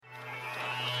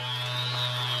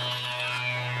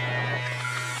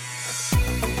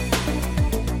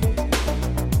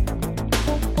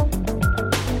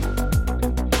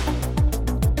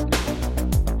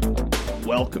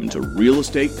Welcome to Real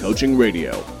Estate Coaching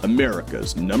Radio,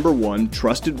 America's #1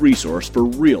 trusted resource for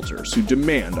realtors who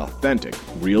demand authentic,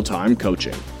 real-time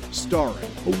coaching. Starring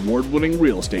award-winning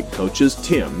real estate coaches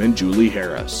Tim and Julie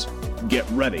Harris. Get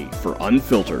ready for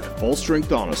unfiltered,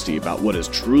 full-strength honesty about what is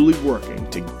truly working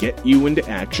to get you into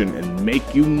action and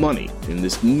make you money in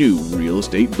this new real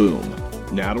estate boom.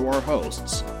 Now to our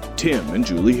hosts, Tim and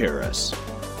Julie Harris.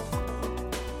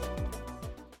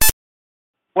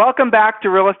 Welcome back to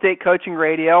Real Estate Coaching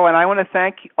Radio, and I want to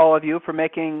thank all of you for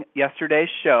making yesterday's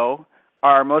show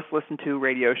our most listened to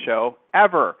radio show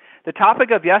ever. The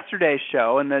topic of yesterday's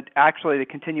show, and the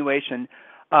continuation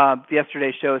of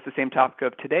yesterday's show is the same topic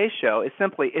of today's show, is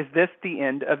simply, is this the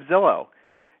end of Zillow?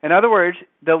 In other words,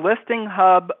 the listing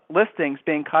hub listings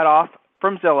being cut off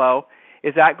from Zillow,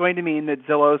 is that going to mean that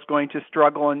Zillow is going to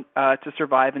struggle to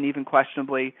survive, and even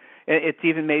questionably, it's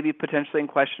even maybe potentially in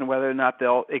question whether or not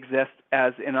they'll exist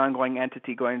as an ongoing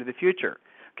entity going into the future?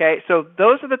 Okay, so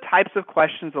those are the types of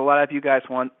questions a lot of you guys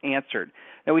want answered.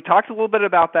 Now, we talked a little bit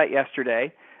about that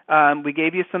yesterday. We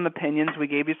gave you some opinions. We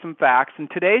gave you some facts. In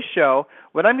today's show,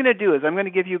 what I'm going to do is I'm going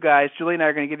to give you guys, Julie and I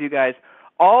are going to give you guys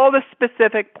all the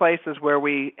specific places where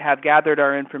we have gathered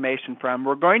our information from.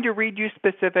 We're going to read you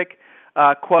specific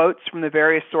quotes from the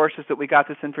various sources that we got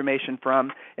this information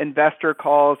from. Investor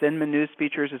calls, Inman News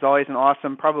Features is always an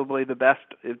awesome, probably the best,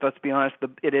 let's be honest,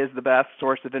 it is the best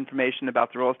source of information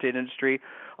about the real estate industry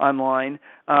online.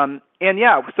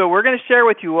 So we're going to share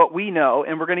with you what we know,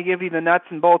 and we're going to give you the nuts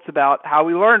and bolts about how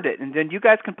we learned it. And then you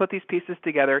guys can put these pieces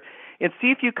together and see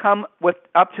if you come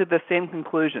up to the same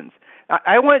conclusions.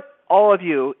 I want all of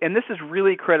you, and this is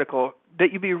really critical,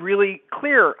 that you be really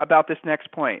clear about this next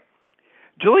point.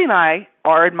 Julie and I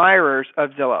are admirers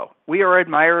of Zillow. We are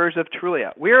admirers of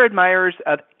Trulia. We are admirers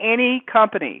of any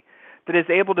company that is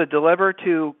able to deliver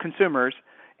to consumers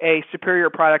a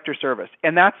superior product or service,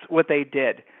 and that's what they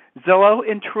did. Zillow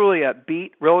and Trulia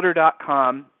beat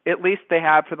Realtor.com, at least they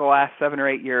have for the last 7 or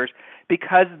 8 years,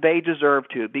 because they deserve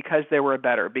to, because they were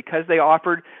better, because they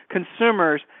offered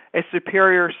consumers a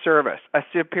superior service, a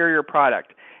superior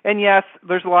product. And yes,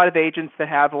 there's a lot of agents that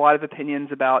have a lot of opinions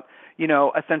about,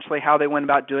 essentially how they went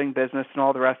about doing business and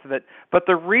all the rest of it. But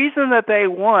the reason that they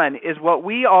won is what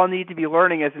we all need to be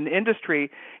learning as an industry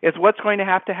is what's going to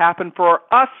happen for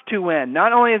us to win,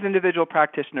 not only as individual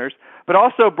practitioners, but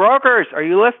also brokers. Are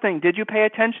you listening? Did you pay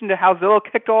attention to how Zillow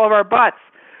kicked all of our butts?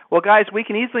 Well, guys, we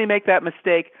can easily make that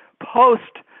mistake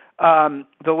post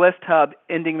the List Hub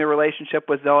ending the relationship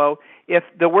with Zillow. If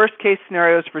the worst case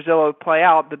scenarios for Zillow play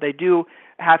out, that they do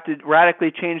have to radically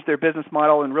change their business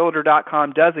model, and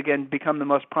Realtor.com does again become the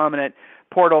most prominent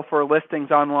portal for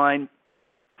listings online,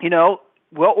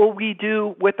 what will we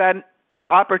do with that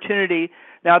opportunity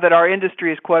now that our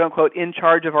industry is quote-unquote in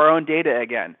charge of our own data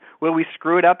again? Will we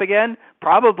screw it up again?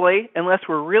 Probably, unless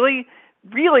we're really,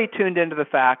 really tuned into the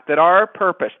fact that our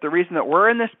purpose, the reason that we're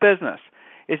in this business,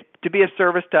 is to be of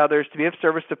service to others, to be of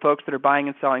service to folks that are buying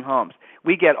and selling homes.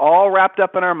 We get all wrapped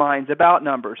up in our minds about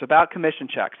numbers, about commission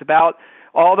checks, about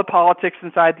all the politics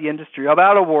inside the industry,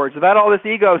 about awards, about all this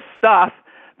ego stuff,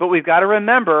 but we've got to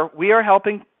remember we are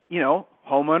helping,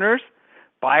 homeowners,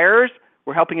 buyers,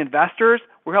 we're helping investors,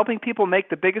 we're helping people make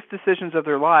the biggest decisions of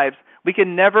their lives. We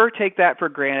can never take that for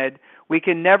granted. We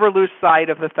can never lose sight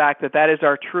of the fact that that is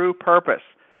our true purpose.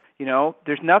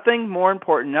 There's nothing more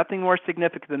important, nothing more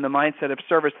significant than the mindset of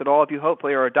service that all of you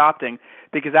hopefully are adopting,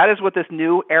 because that is what this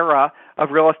new era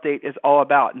of real estate is all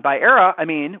about. And by era, I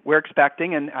mean we're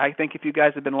expecting, and I think if you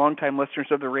guys have been longtime listeners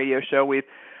of the radio show, we've,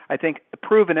 I think,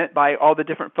 proven it by all the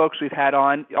different folks we've had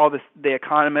on, all the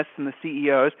economists and the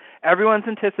CEOs. Everyone's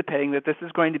anticipating that this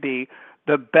is going to be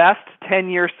the best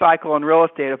 10-year cycle in real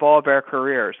estate of all of our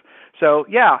careers. So,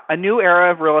 a new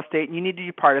era of real estate, and you need to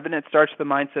be part of it, and it starts with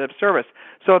the mindset of service.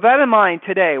 So with that in mind,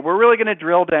 today, we're really going to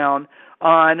drill down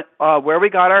on where we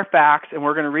got our facts, and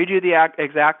we're going to read you the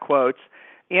exact quotes,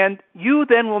 and you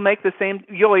then will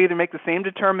you'll either make the same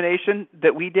determination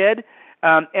that we did,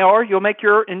 or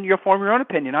you'll form your own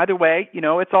opinion. Either way,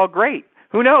 it's all great.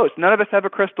 Who knows? None of us have a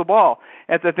crystal ball.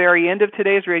 At the very end of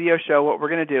today's radio show, what we're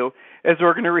going to do is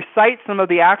we're going to recite some of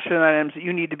the action items that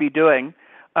you need to be doing,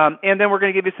 and then we're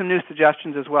going to give you some new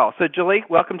suggestions as well. So, Julie,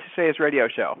 welcome to today's radio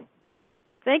show.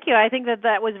 Thank you. I think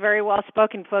that was very well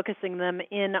spoken, focusing them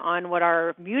in on what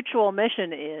our mutual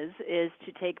mission is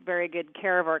to take very good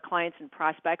care of our clients and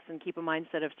prospects and keep a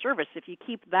mindset of service. If you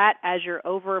keep that as your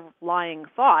overlying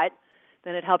thought,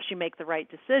 then it helps you make the right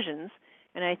decisions.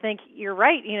 And I think you're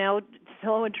right.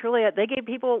 Zillow and Trulia, they gave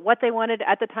people what they wanted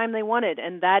at the time they wanted,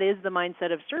 and that is the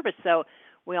mindset of service. So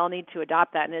we all need to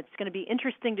adopt that. And it's going to be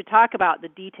interesting to talk about the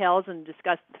details and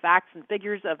discuss the facts and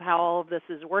figures of how all of this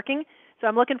is working. So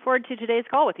I'm looking forward to today's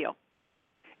call with you.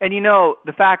 And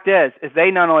the fact is they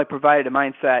not only provided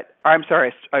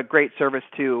a great service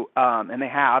to, and they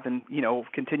have, and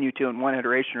continue to in one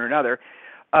iteration or another,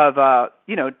 of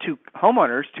to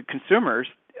homeowners, to consumers,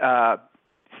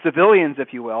 civilians,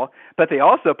 if you will, but they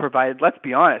also provided, let's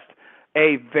be honest,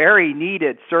 a very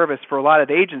needed service for a lot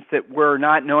of agents that were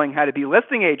not knowing how to be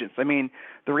listing agents. I mean,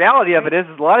 the reality of it is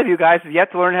a lot of you guys have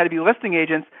yet to learn how to be listing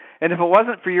agents, and if it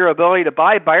wasn't for your ability to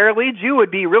buy buyer leads, you would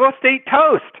be real estate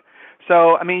toast.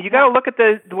 So, I mean, you got to look at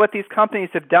what these companies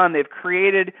have done. They've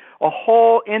created a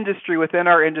whole industry within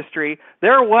our industry.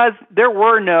 There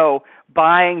were no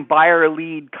buying buyer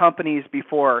lead companies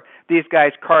before these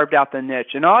guys carved out the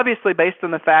niche. And obviously, based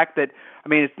on the fact that, I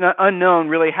mean, it's not unknown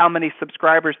really how many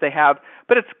subscribers they have,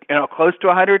 but it's close to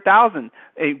 100,000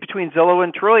 between Zillow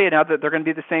and Trulia now that they're going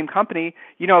to be the same company.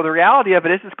 The reality of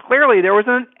it is clearly there was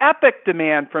an epic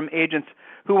demand from agents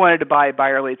who wanted to buy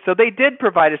buyer leads. So they did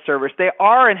provide a service. They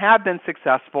are and have been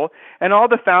successful, and all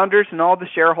the founders and all the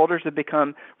shareholders have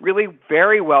become really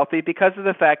very wealthy because of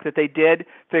the fact that they did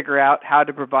figure out how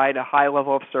to provide a high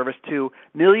level of service to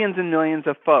millions and millions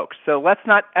of folks. So let's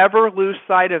not ever lose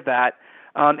sight of that,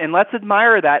 and let's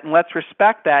admire that, and let's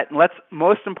respect that, and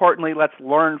most importantly, let's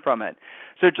learn from it.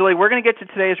 So Julie, we're going to get to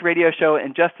today's radio show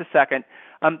in just a second.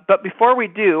 But before we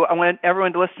do, I want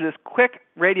everyone to listen to this quick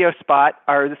radio spot,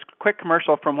 or this quick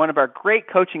commercial from one of our great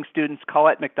coaching students,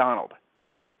 Colette McDonald.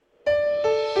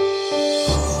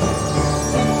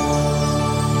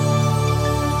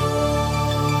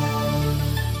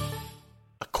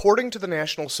 According to the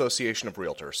National Association of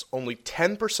Realtors, only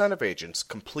 10% of agents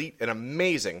complete an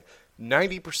amazing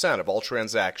 90% of all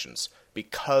transactions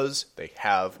because they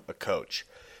have a coach.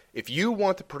 If you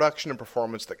want the production and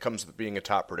performance that comes with being a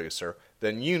top producer,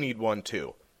 then you need one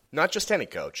too. Not just any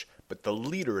coach, but the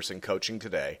leaders in coaching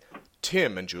today,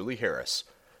 Tim and Julie Harris.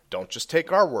 Don't just take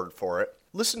our word for it.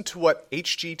 Listen to what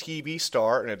HGTV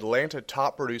star and Atlanta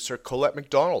top producer Colette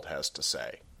McDonald has to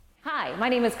say. Hi, my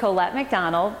name is Colette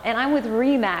McDonald, and I'm with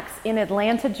RE/MAX in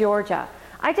Atlanta, Georgia.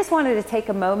 I just wanted to take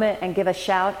a moment and give a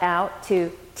shout out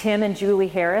to Tim and Julie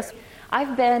Harris.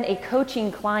 I've been a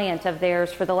coaching client of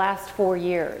theirs for the last 4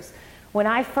 years. When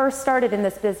I first started in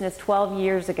this business 12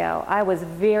 years ago, I was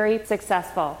very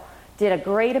successful, did a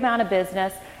great amount of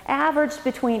business, averaged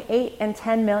between 8 and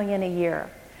 10 million a year.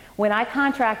 When I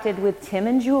contracted with Tim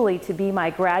and Julie to be my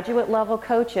graduate level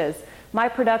coaches, my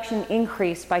production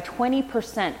increased by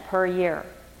 20% per year.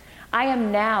 I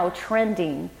am now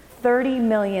trending 30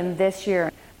 million this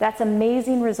year. That's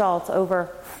amazing results over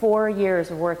 4 years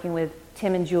of working with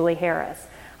Tim and Julie Harris.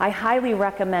 I highly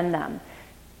recommend them.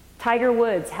 Tiger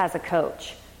Woods has a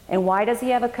coach. And why does he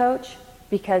have a coach?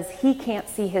 Because he can't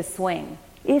see his swing.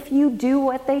 If you do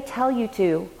what they tell you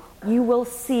to, you will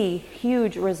see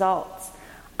huge results.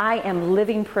 I am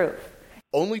living proof.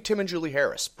 Only Tim and Julie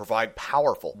Harris provide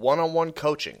powerful one-on-one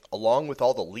coaching along with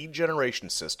all the lead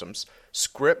generation systems,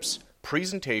 scripts,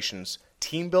 presentations,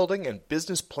 team building, and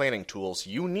business planning tools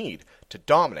you need to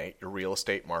dominate your real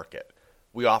estate market.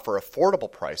 We offer affordable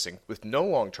pricing with no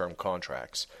long-term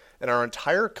contracts, and our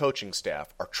entire coaching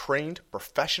staff are trained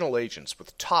professional agents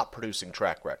with top producing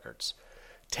track records.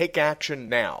 Take action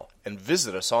now and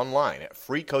visit us online at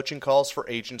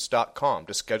freecoachingcallsforagents.com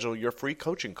to schedule your free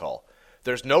coaching call.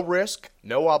 There's no risk,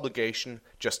 no obligation,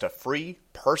 just a free,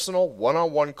 personal,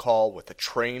 one-on-one call with a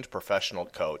trained professional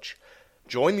coach.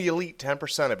 Join the elite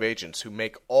 10% of agents who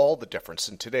make all the difference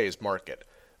in today's market.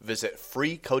 Visit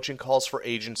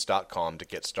freecoachingcallsforagents.com to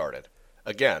get started.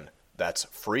 Again, that's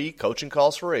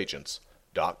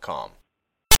freecoachingcallsforagents.com.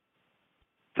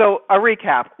 So a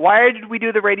recap. Why did we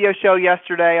do the radio show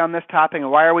yesterday on this topic,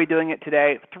 and why are we doing it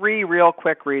today? 3 real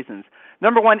quick reasons.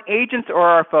 Number 1, agents are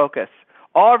our focus.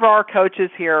 All of our coaches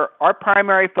here, our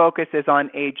primary focus is on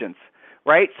agents,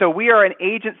 right? So we are an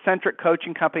agent-centric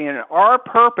coaching company, and our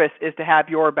purpose is to have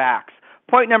your backs.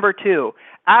 Point number 2,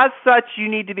 as such, you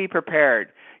need to be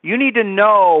prepared. You need to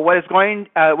know what's going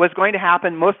to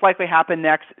happen, most likely happen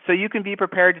next, so you can be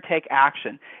prepared to take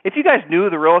action. If you guys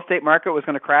knew the real estate market was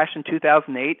going to crash in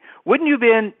 2008, wouldn't you have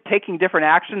been taking different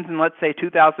actions in, let's say,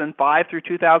 2005 through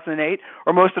 2008,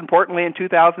 or most importantly in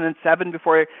 2007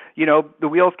 before the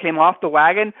wheels came off the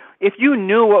wagon? If you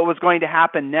knew what was going to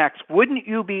happen next, wouldn't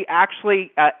you be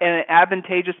actually in an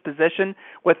advantageous position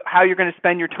with how you're going to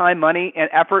spend your time, money, and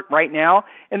effort right now?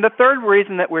 And the third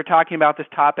reason that we're talking about this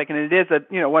topic, and it is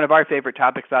one of our favorite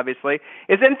topics, obviously,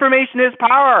 is information is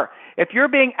power. If you're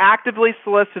being actively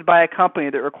solicited by a company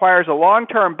that requires a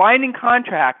long-term binding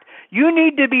contract, you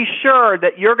need to be sure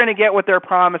that you're going to get what they're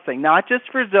promising, not just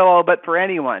for Zillow, but for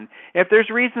anyone. If there's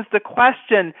reasons to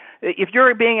question, if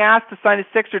you're being asked to sign a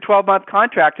 6 or 12-month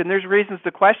contract and there's reasons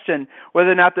to question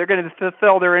whether or not they're going to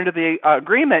fulfill their end of the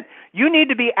agreement, you need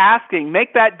to be asking,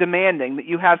 make that demanding that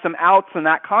you have some outs in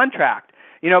that contract.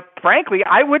 Frankly,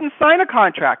 I wouldn't sign a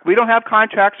contract. We don't have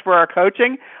contracts for our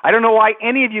coaching. I don't know why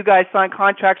any of you guys sign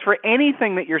contracts for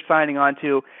anything that you're signing on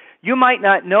to. You might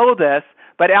not know this,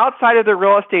 but outside of the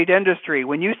real estate industry,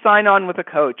 when you sign on with a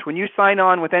coach, when you sign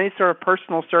on with any sort of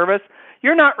personal service,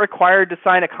 you're not required to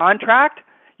sign a contract.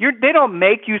 They don't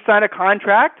make you sign a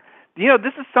contract.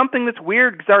 This is something that's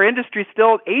weird because our industry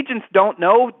still, agents don't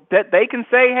know that they can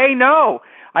say, hey, no,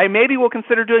 I maybe will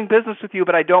consider doing business with you,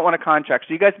 but I don't want a contract.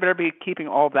 So you guys better be keeping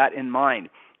all of that in mind.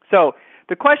 So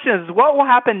the question is, what will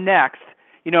happen next,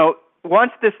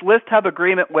 once this List Hub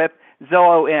agreement with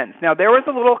Zillow ends? Now, there was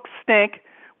a little stink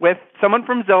with someone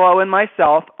from Zillow and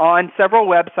myself on several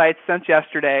websites since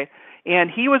yesterday,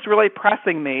 and he was really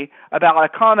pressing me about a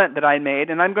comment that I made,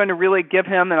 and I'm going to really give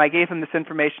him, and I gave him this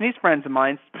information. He's friends of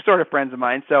mine, sort of friends of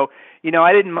mine, so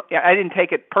I didn't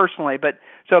take it personally. But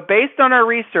so based on our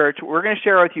research, we're going to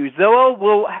share with you, Zillow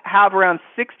will have around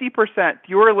 60%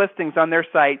 fewer listings on their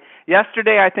site.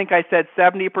 Yesterday, I think I said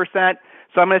 70%.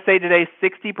 So I'm going to say today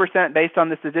 60% based on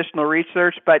this additional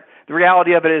research, but the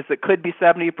reality of it is it could be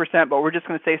 70%, but we're just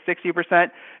going to say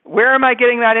 60%. Where am I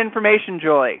getting that information,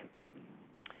 Julie?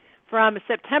 From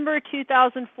September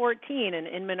 2014, an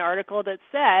Inman article that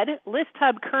said, List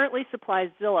Hub currently supplies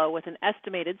Zillow with an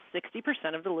estimated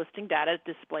 60% of the listing data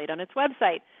displayed on its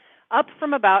website, up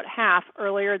from about half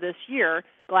earlier this year,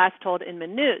 Glass told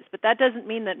Inman News. But that doesn't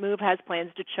mean that Move has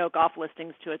plans to choke off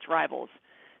listings to its rivals.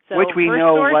 So which we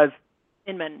know was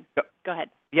Inman. Go ahead.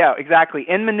 Yeah, exactly.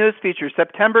 Inman News feature,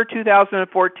 September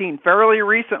 2014, fairly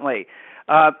recently.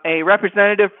 A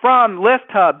representative from List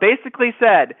Hub basically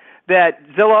said that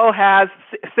Zillow has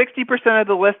 60% of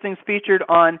the listings featured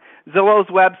on Zillow's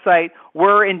website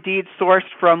were indeed sourced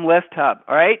from List Hub,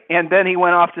 all right? And then he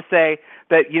went off to say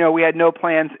that, we had no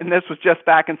plans, and this was just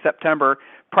back in September,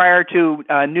 prior to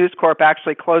News Corp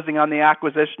actually closing on the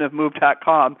acquisition of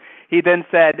Move.com. He then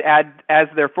said, as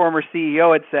their former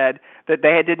CEO had said, that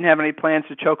they didn't have any plans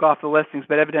to choke off the listings,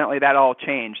 but evidently that all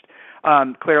changed.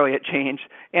 Clearly it changed.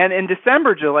 And in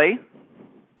December, Julie.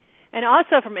 And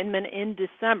also from Inman in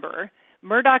December,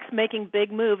 Murdoch's making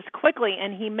big moves quickly,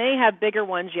 and he may have bigger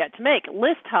ones yet to make.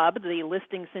 List Hub, the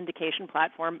listing syndication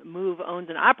platform Move owns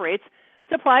and operates,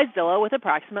 supplies Zillow with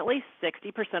approximately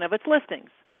 60% of its listings.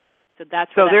 So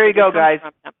that's so there you go, guys.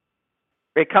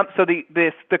 It comes so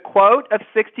the quote of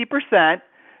 60%,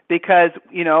 because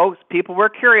people were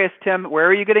curious, Tim, where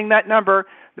are you getting that number?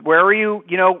 Where are you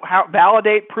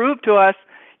validate, prove to us,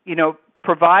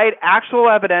 provide actual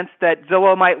evidence that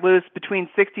Zillow might lose between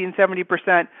 60 and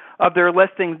 70% of their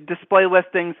listings, display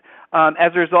listings,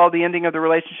 as a result of the ending of the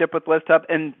relationship with List Hub.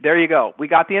 And there you go. We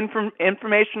got the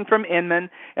information from Inman,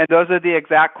 and those are the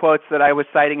exact quotes that I was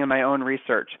citing in my own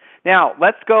research. Now,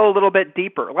 let's go a little bit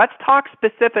deeper. Let's talk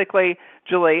specifically,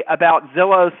 Julie, about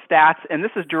Zillow's stats, and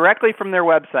this is directly from their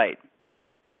website.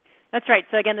 That's right.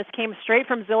 So again, this came straight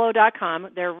from Zillow.com.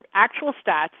 Their actual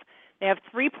stats, they have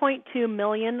 3.2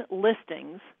 million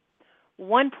listings.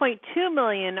 1.2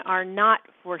 million are not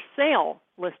for sale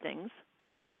listings.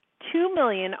 2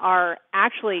 million are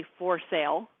actually for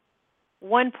sale.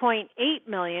 1.8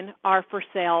 million are for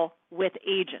sale with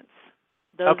agents.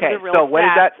 Those are the real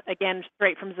stats, again,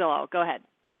 straight from Zillow. Go ahead.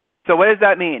 So what does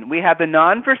that mean? We have the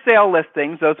non-for-sale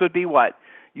listings. Those would be what?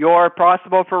 Your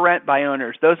possible for rent by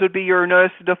owners. Those would be your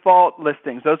notice to default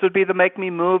listings. Those would be the make me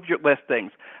move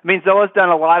listings. I mean, Zillow's done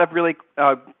a lot of really,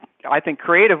 I think,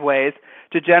 creative ways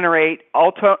to generate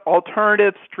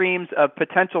alternative streams of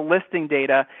potential listing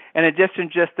data in addition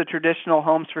to just the traditional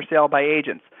homes for sale by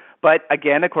agents. But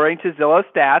again, according to Zillow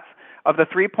stats, of the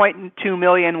 3.2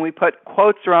 million, we put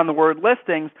quotes around the word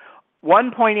listings,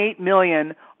 1.8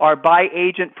 million are by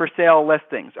agent for sale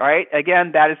listings. All right.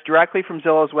 Again, that is directly from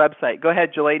Zillow's website. Go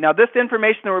ahead, Julie. Now, this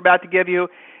information that we're about to give you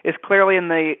is clearly in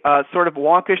the sort of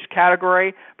wonkish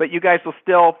category, but you guys will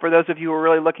still, for those of you who are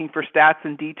really looking for stats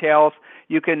and details,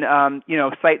 you can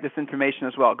cite this information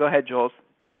as well. Go ahead, Jules.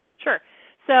 Sure.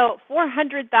 So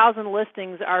 400,000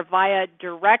 listings are via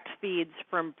direct feeds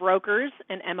from brokers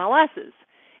and MLSs.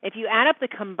 If you add up the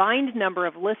combined number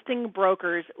of listings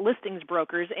brokers,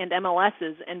 and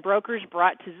MLSs and brokers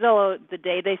brought to Zillow the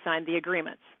day they signed the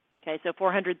agreements, okay, so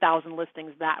 400,000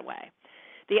 listings that way.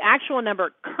 The actual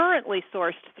number currently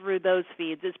sourced through those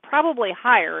feeds is probably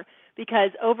higher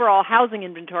because overall housing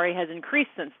inventory has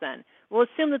increased since then. We'll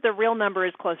assume that the real number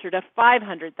is closer to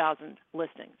 500,000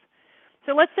 listings.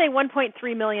 So let's say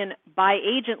 1.3 million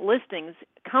by-agent listings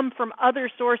come from other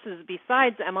sources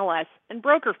besides MLS and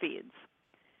broker feeds.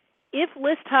 If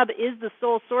ListHub is the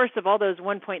sole source of all those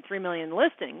 1.3 million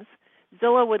listings,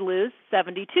 Zillow would lose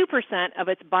 72% of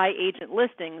its by-agent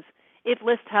listings if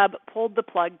ListHub pulled the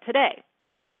plug today.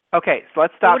 Okay, so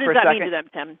let's stop for a second. What does that mean to them,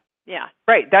 Tim? Yeah.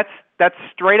 Right, that's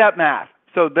straight up math.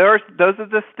 So those are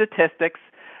the statistics.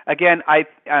 Again,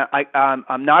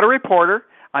 I'm not a reporter.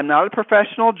 I'm not a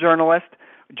professional journalist.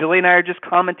 Julie and I are just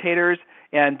commentators,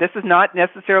 and this is not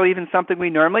necessarily even something we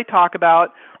normally talk about.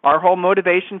 Our whole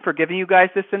motivation for giving you guys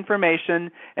this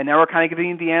information, and now we're kind of giving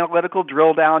you the analytical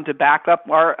drill down to back up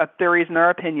our theories and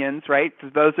our opinions, right? For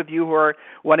those of you who are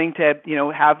wanting to,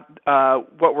 have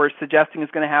what we're suggesting is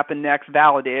going to happen next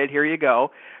validated, here you go.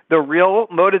 The real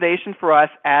motivation for us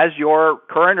as your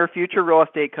current or future real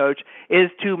estate coach is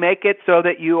to make it so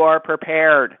that you are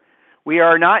prepared. We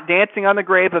are not dancing on the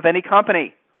grave of any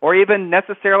company, or even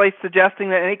necessarily suggesting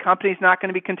that any company is not going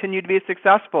to be continued to be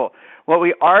successful. What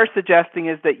we are suggesting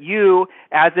is that you,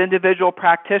 as individual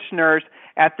practitioners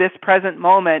at this present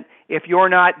moment, if you're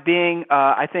not being,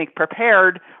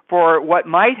 prepared for what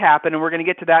might happen, and we're going to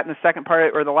get to that in the second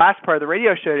part or the last part of the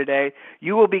radio show today,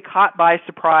 you will be caught by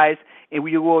surprise.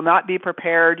 You will not be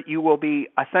prepared. You will be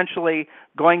essentially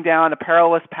going down a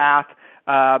perilous path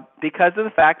because of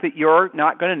the fact that you're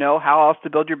not going to know how else to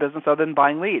build your business other than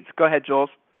buying leads. Go ahead, Jules.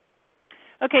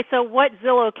 Okay, so what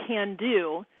Zillow can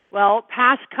do, well,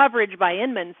 past coverage by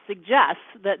Inman suggests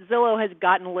that Zillow has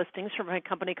gotten listings from a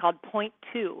company called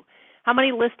Point2. How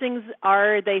many listings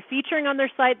are they featuring on their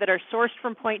site that are sourced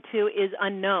from Point2 is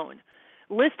unknown.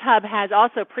 ListHub has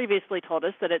also previously told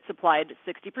us that it supplied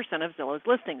 60% of Zillow's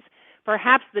listings.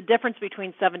 Perhaps the difference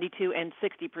between 72 and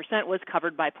 60% was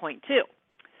covered by Point2.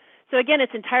 So again,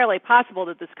 it's entirely possible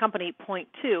that this company,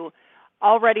 Point2,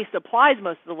 already supplies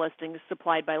most of the listings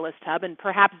supplied by ListHub, and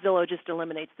perhaps Zillow just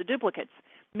eliminates the duplicates,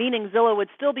 meaning Zillow would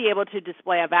still be able to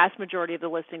display a vast majority of the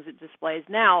listings it displays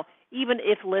now, even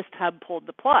if ListHub pulled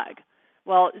the plug.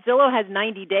 Well, Zillow has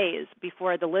 90 days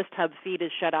before the ListHub feed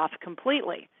is shut off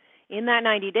completely. In that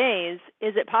 90 days,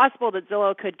 is it possible that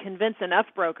Zillow could convince enough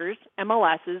brokers,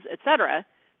 MLSs, etc.,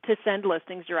 to send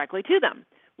listings directly to them?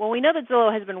 Well, we know that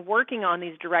Zillow has been working on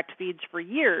these direct feeds for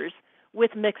years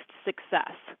with mixed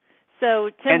success.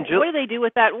 So, Tim, what do they do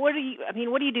with that? What do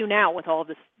you do now with all of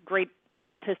this great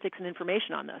statistics and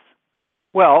information on this?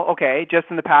 Well, okay, just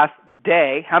in the past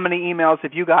day, how many emails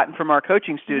have you gotten from our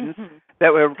coaching students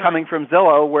that were coming from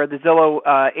Zillow, where the Zillow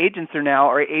agents are now,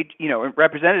 or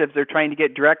representatives are trying to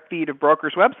get direct feed of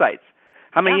brokers' websites?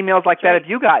 How many emails like that have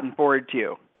you gotten forwarded to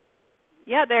you?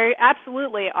 Yeah, they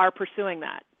absolutely are pursuing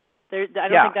that. I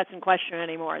don't think that's in question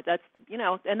anymore. That's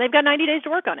and they've got 90 days to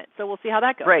work on it, so we'll see how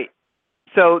that goes. Right.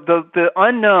 So the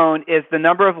unknown is the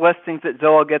number of listings that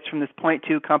Zillow gets from this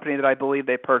Point2 company that I believe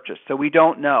they purchased. So we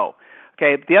don't know.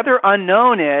 Okay. The other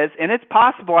unknown is, and it's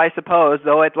possible, I suppose,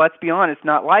 though let's be honest,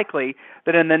 not likely,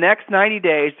 that in the next 90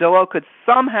 days Zillow could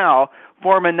somehow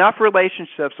form enough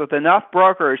relationships with enough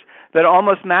brokers that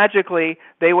almost magically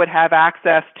they would have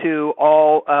access to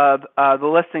all of the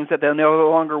listings that they no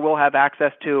longer will have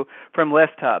access to from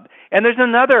ListHub. And there's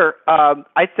another,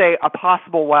 I'd say, a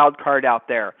possible wild card out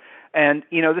there. And,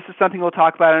 this is something we'll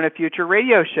talk about in a future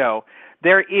radio show.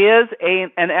 There is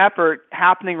an effort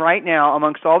happening right now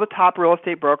amongst all the top real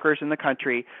estate brokers in the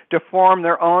country to form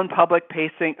their own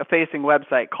public-facing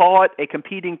website. Call it a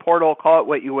competing portal, call it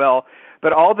what you will.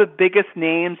 But all the biggest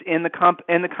names in the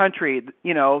country,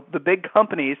 the big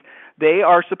companies, they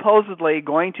are supposedly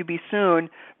going to be soon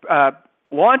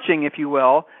launching, if you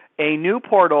will, a new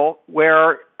portal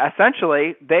where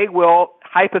essentially they will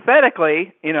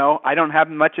hypothetically, I don't have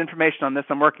much information on this,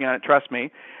 I'm working on it, trust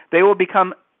me, they will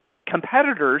become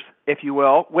competitors, if you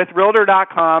will, with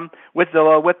Realtor.com, with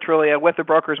Zillow, with Trulia, with the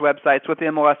brokers' websites, with the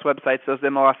MLS websites, those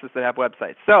MLSs that have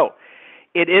websites. So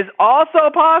it is also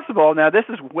possible, now this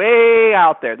is way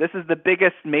out there, this is the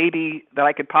biggest maybe that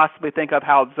I could possibly think of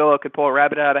how Zillow could pull a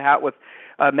rabbit out of a hat with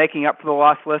making up for the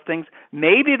lost listings.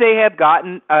 Maybe they have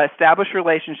gotten established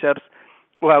relationships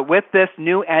with this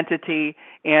new entity,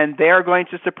 and they are going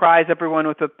to surprise everyone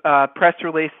with a press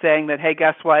release saying that, hey,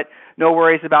 guess what? No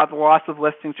worries about the loss of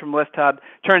listings from ListHub.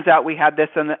 Turns out we had this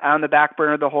on the back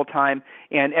burner the whole time,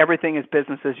 and everything is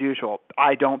business as usual.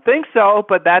 I don't think so,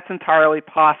 but that's entirely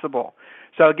possible.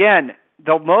 So again,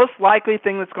 the most likely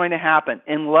thing that's going to happen,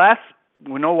 unless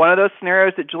one of those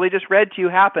scenarios that Julie just read to you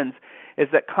happens, is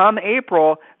that come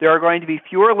April, there are going to be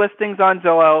fewer listings on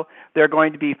Zillow, there are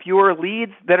going to be fewer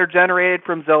leads that are generated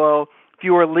from Zillow,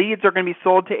 fewer leads are going to be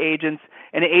sold to agents,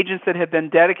 and agents that have been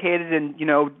dedicated and,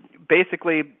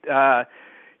 basically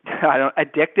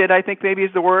addicted, I think maybe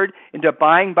is the word, into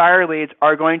buying buyer leads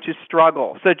are going to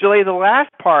struggle. So, Julie, the last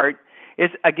part is,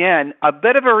 again, a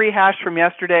bit of a rehash from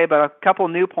yesterday, but a couple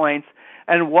new points,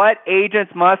 and what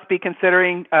agents must be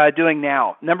considering doing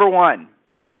now. Number one.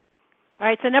 All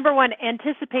right, so number one,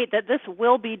 anticipate that this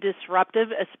will be disruptive,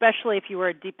 especially if you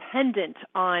are dependent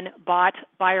on bought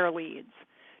buyer leads.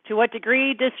 To what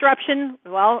degree disruption?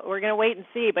 Well, we're going to wait and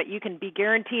see, but you can be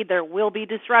guaranteed there will be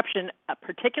disruption,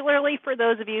 particularly for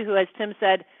those of you who, as Tim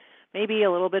said, may be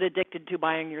a little bit addicted to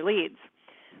buying your leads.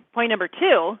 Point number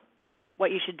two,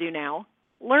 what you should do now,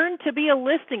 learn to be a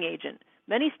listing agent.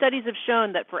 Many studies have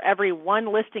shown that for every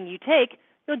one listing you take,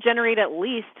 you'll generate at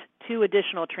least 2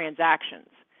 additional transactions.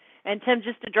 And Tim,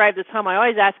 just to drive this home, I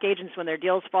always ask agents when their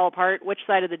deals fall apart which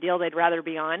side of the deal they'd rather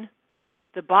be on.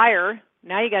 The buyer,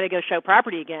 now you got to go show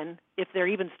property again if they're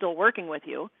even still working with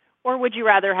you, or would you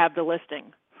rather have the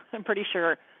listing? I'm pretty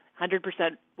sure 100%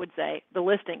 would say the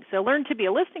listing. So learn to be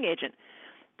a listing agent.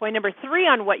 Point number 3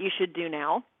 on what you should do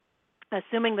now,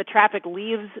 assuming the traffic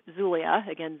leaves Zulia,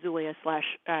 again, Zulia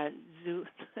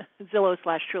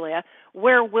Zillow/Trulia,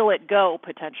 where will it go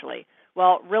potentially?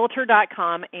 Well,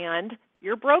 Realtor.com and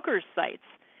your broker's sites.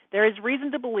 There is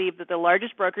reason to believe that the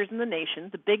largest brokers in the nation,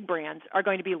 the big brands, are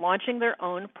going to be launching their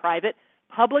own private,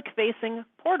 public-facing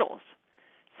portals.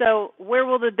 So where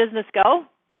will the business go?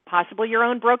 Possibly your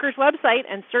own broker's website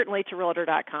and certainly to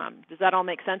Realtor.com. Does that all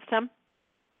make sense, Tim?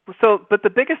 So, but the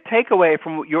biggest takeaway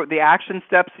from the action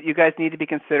steps that you guys need to be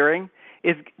considering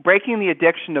is breaking the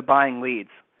addiction to buying leads.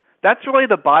 That's really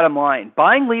the bottom line.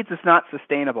 Buying leads is not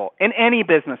sustainable in any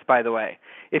business, by the way.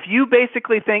 If you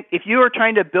basically think, if you are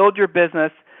trying to build your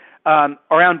business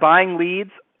around buying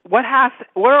leads, what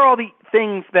are all the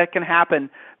things that can happen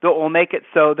that will make it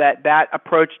so that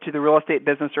approach to the real estate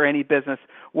business or any business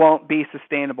won't be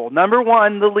sustainable? Number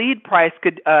one, the lead price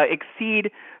could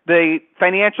exceed the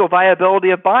financial viability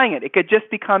of buying it. It could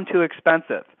just become too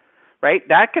expensive, right?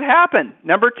 That could happen.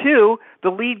 Number two, the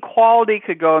lead quality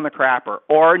could go in the crapper.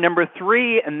 Or number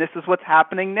 3, and this is what's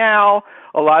happening now,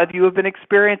 a lot of you have been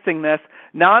experiencing this,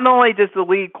 not only does the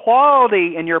lead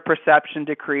quality in your perception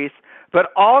decrease, but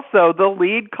also the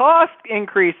lead cost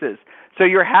increases. So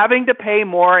you're having to pay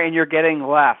more and you're getting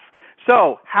less.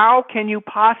 So how can you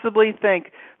possibly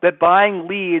think that buying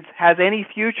leads has any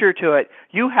future to it?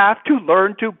 You have to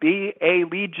learn to be a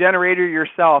lead generator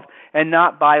yourself and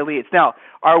not buy leads. Now,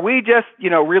 are we just,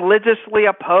 religiously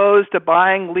opposed to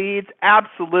buying leads?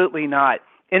 Absolutely not.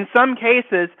 In some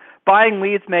cases, buying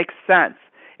leads makes sense.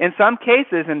 In some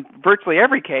cases, in virtually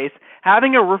every case,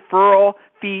 having a referral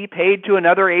fee paid to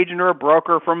another agent or a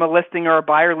broker from a listing or a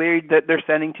buyer lead that they're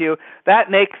sending to you, that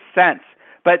makes sense.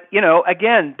 But,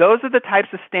 again, those are the types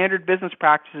of standard business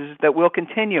practices that will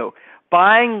continue.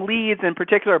 Buying leads, in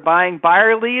particular, buying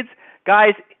buyer leads,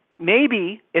 guys,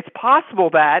 maybe it's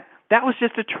possible that was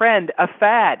just a trend, a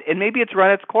fad, and maybe it's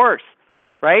run its course,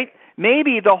 right?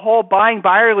 Maybe the whole buying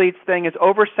buyer leads thing is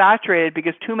oversaturated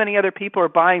because too many other people are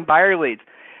buying buyer leads.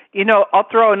 I'll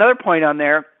throw another point on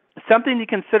there, something to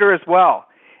consider as well.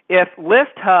 If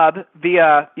ListHub,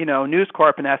 via, News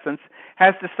Corp in essence,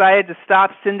 has decided to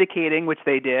stop syndicating, which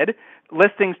they did,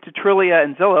 listings to Trulia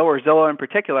and Zillow, or Zillow in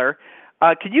particular,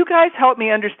 could you guys help me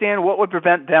understand what would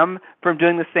prevent them from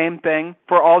doing the same thing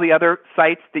for all the other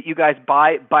sites that you guys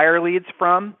buy buyer leads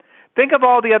from? Think of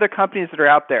all the other companies that are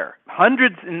out there.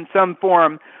 Hundreds in some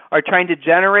form are trying to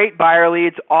generate buyer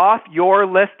leads off your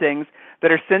listings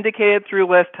that are syndicated through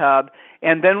ListHub.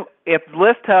 And then if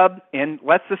ListHub, and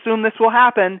let's assume this will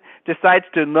happen, decides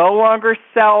to no longer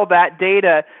sell that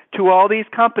data to all these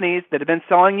companies that have been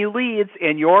selling you leads,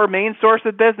 and your main source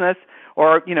of business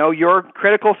or your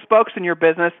critical spokes in your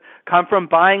business come from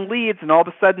buying leads, and all of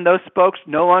a sudden those spokes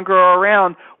no longer are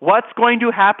around, what's going to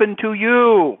happen to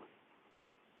you?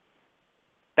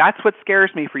 That's what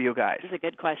scares me for you guys. That's a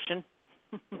good question.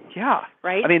 Yeah.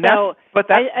 Right? I mean,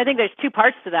 I think there's 2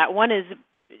 parts to that. One is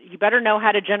you better know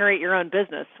how to generate your own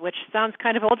business, which sounds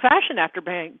kind of old-fashioned after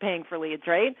paying for leads,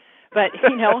 right? But,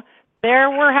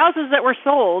 there were houses that were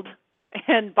sold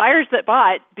and buyers that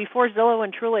bought before Zillow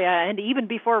and Trulia and even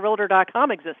before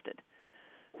Realtor.com existed.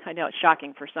 I know it's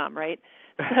shocking for some, right?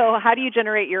 So how do you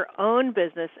generate your own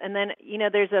business? And then,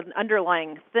 there's an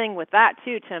underlying thing with that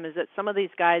too, Tim, is that some of these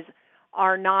guys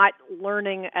are not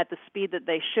learning at the speed that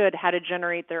they should how to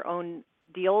generate their own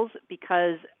deals,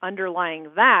 because underlying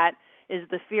that is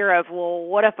the fear of, well,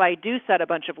 what if I do set a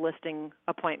bunch of listing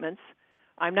appointments?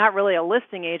 I'm not really a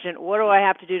listing agent. What do I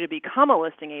have to do to become a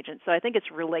listing agent? So I think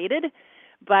it's related,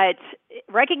 But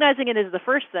recognizing it is the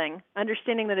first thing,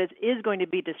 understanding that it is going to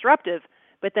be disruptive,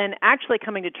 but then actually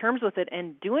coming to terms with it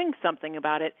and doing something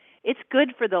about it, it's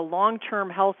good for the long-term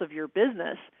health of your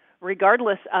business,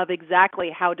 regardless of exactly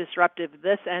how disruptive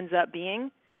this ends up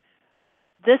being.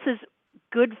 This is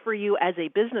good for you as a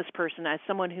business person, as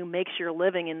someone who makes your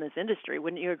living in this industry.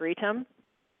 Wouldn't you agree, Tim?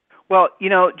 Well,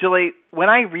 Julie, when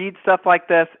I read stuff like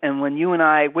this, and when you and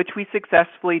I, which we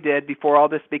successfully did before all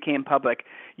this became public,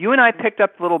 you and I picked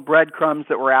up little breadcrumbs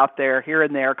that were out there, here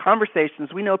and there, conversations.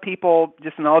 We know people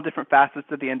just in all different facets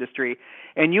of the industry.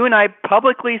 And you and I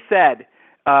publicly said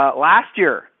last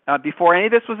year, before any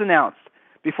of this was announced,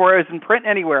 before it was in print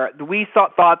anywhere, we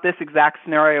thought this exact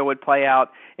scenario would play out.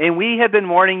 And we have been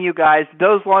warning you guys.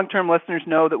 Those long-term listeners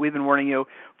know that we've been warning you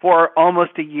for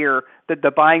almost a year that the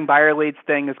buying buyer leads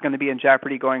thing is going to be in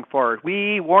jeopardy going forward.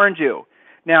 We warned you.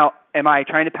 Now, am I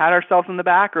trying to pat ourselves on the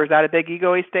back, or is that a big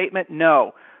ego-y statement?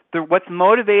 No. What's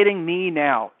motivating me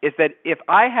now is that if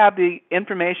I have the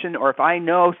information, or if I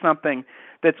know something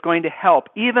that's going to help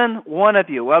even one of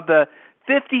you, of the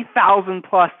 50,000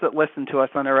 plus that listen to us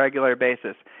on a regular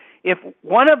basis, if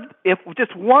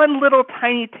just one little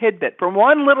tiny tidbit from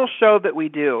one little show that we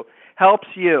do helps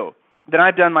you, then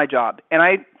I've done my job. And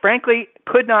I frankly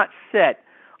could not sit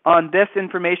on this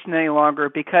information any longer,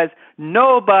 because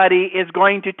nobody is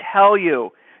going to tell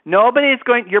you.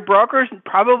 Your broker's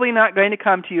probably not going to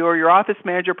come to you, or your office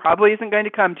manager probably isn't going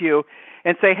to come to you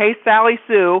and say, hey, Sally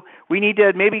Sue, we need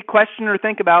to maybe question or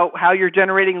think about how you're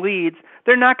generating leads.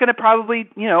 They're not going to probably,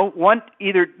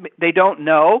 either they don't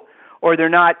know, or they're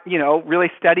not,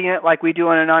 really studying it like we do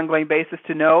on an ongoing basis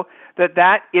to know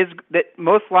that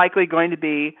most likely going to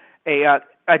be a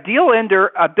deal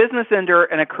ender, a business ender,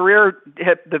 and a career,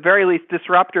 at the very least,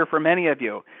 disruptor for many of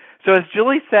you. So as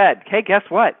Julie said, hey, guess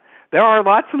what? There are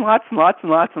lots and lots and lots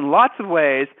and lots and lots of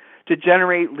ways to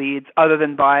generate leads other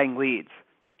than buying leads.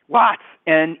 Lots.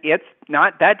 And it's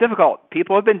not that difficult.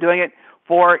 People have been doing it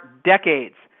for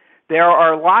decades. There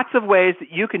are lots of ways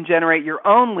that you can generate your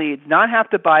own leads, not have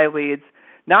to buy leads,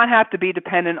 not have to be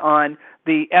dependent on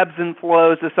the ebbs and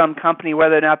flows of some company,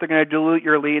 whether or not they're going to dilute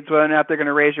your leads, whether or not they're going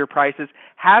to raise your prices.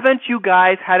 Haven't you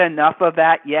guys had enough of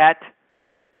that yet?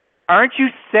 Aren't you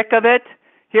sick of it?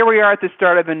 Here we are at the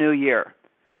start of a new year.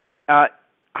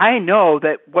 I know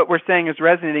that what we're saying is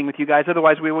resonating with you guys.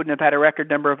 Otherwise, we wouldn't have had a record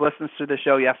number of listens to the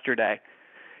show yesterday.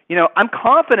 I'm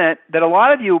confident that a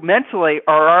lot of you mentally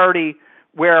are already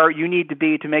where you need to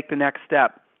be to make the next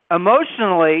step.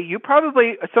 Emotionally,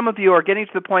 some of you are getting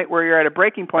to the point where you're at a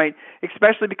breaking point,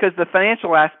 especially because the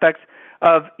financial aspects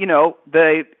of,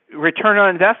 the return on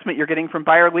investment you're getting from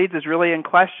buyer leads is really in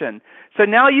question. So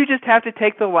now you just have to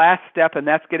take the last step, and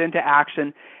that's get into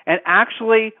action and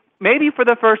actually, maybe for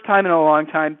the first time in a long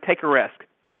time, take a risk.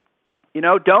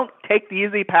 Don't take the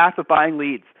easy path of buying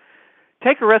leads.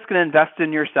 Take a risk and invest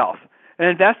in yourself. And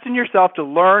invest in yourself to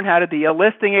learn how to be a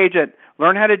listing agent,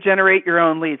 learn how to generate your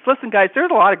own leads. Listen, guys,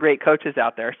 there's a lot of great coaches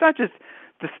out there. It's not just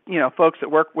the folks that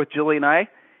work with Julie and I.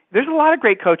 There's a lot of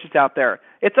great coaches out there.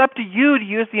 It's up to you to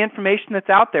use the information that's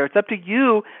out there. It's up to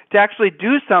you to actually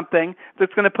do something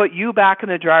that's going to put you back in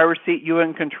the driver's seat, you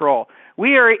in control.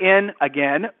 We are in,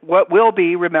 again, what will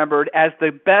be remembered as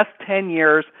the best 10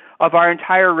 years of our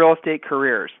entire real estate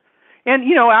careers. And,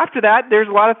 after that, there's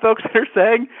a lot of folks that are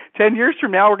saying 10 years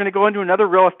from now, we're going to go into another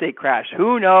real estate crash.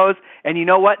 Who knows? And you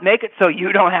know what? Make it so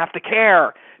you don't have to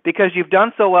care, because you've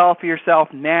done so well for yourself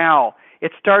now.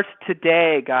 It starts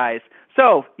today, guys.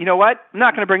 So, you know what? I'm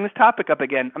not going to bring this topic up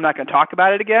again. I'm not going to talk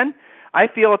about it again. I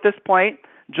feel at this point,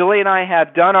 Julie and I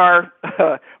have done our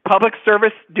public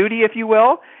service duty, if you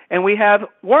will, and we have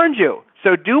warned you.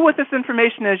 So do with this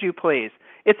information as you please.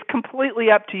 It's completely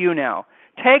up to you now.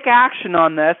 Take action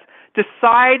on this.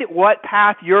 Decide what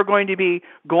path you're going to be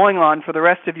going on for the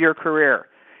rest of your career.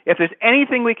 If there's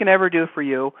anything we can ever do for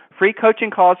you,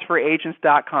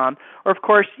 freecoachingcallsforagents.com. Or, of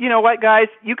course, you know what, guys?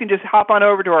 You can just hop on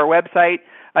over to our website,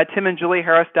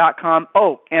 timandjulieharris.com.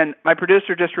 Oh, and my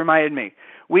producer just reminded me.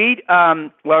 He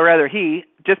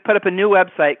just put up a new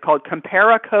website called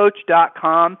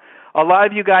comparacoach.com. A lot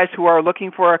of you guys who are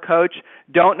looking for a coach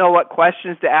don't know what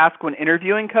questions to ask when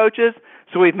interviewing coaches,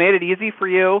 so we've made it easy for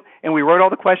you, and we wrote all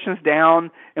the questions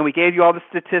down, and we gave you all the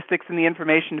statistics and the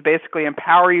information to basically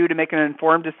empower you to make an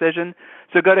informed decision.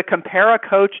 So go to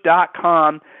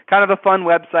comparacoach.com, kind of a fun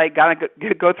website,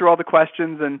 go through all the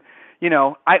questions, and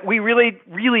we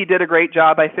really did a great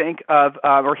job, I think,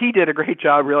 or he did a great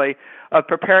job, really, of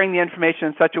preparing the information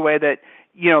in such a way that,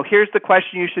 here's the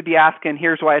question you should be asking,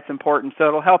 here's why it's important. So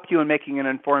it'll help you in making an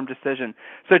informed decision.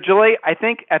 So, Julie, I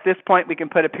think at this point we can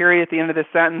put a period at the end of this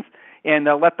sentence and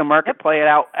let the market play it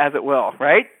out as it will,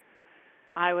 right?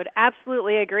 I would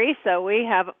absolutely agree. So we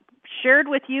have shared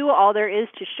with you all there is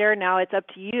to share. Now it's up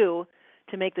to you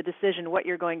to make the decision what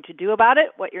you're going to do about it,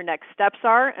 what your next steps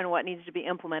are, and what needs to be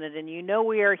implemented. And you know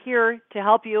we are here to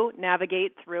help you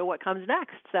navigate through what comes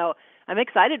next. So I'm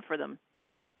excited for them.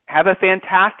 Have a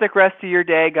fantastic rest of your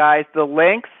day, guys. The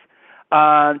links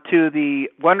to the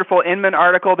wonderful Inman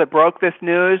article that broke this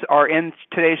news are in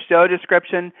today's show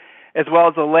description, as well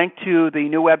as a link to the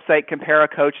new website,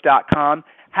 ComparaCoach.com.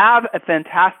 Have a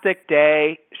fantastic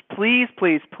day. Please,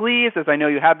 please, please, as I know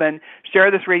you have been,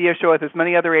 share this radio show with as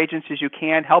many other agents as you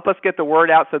can. Help us get the word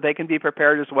out so they can be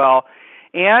prepared as well.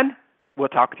 And we'll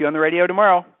talk with you on the radio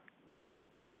tomorrow.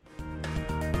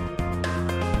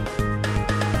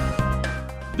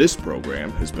 This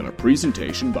program has been a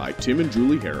presentation by Tim and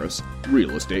Julie Harris,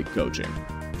 Real Estate Coaching.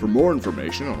 For more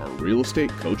information on our real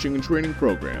estate coaching and training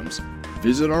programs,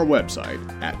 visit our website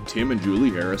at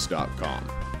timandjulieharris.com.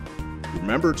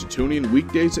 Remember to tune in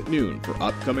weekdays at noon for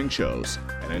upcoming shows.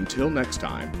 And until next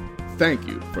time, thank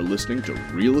you for listening to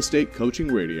Real Estate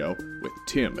Coaching Radio with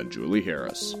Tim and Julie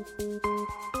Harris.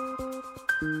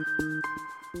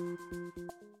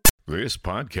 This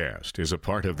podcast is a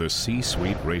part of the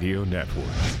C-Suite Radio Network.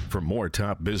 For more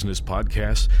top business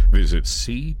podcasts, visit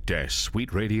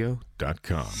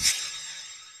c-suiteradio.com.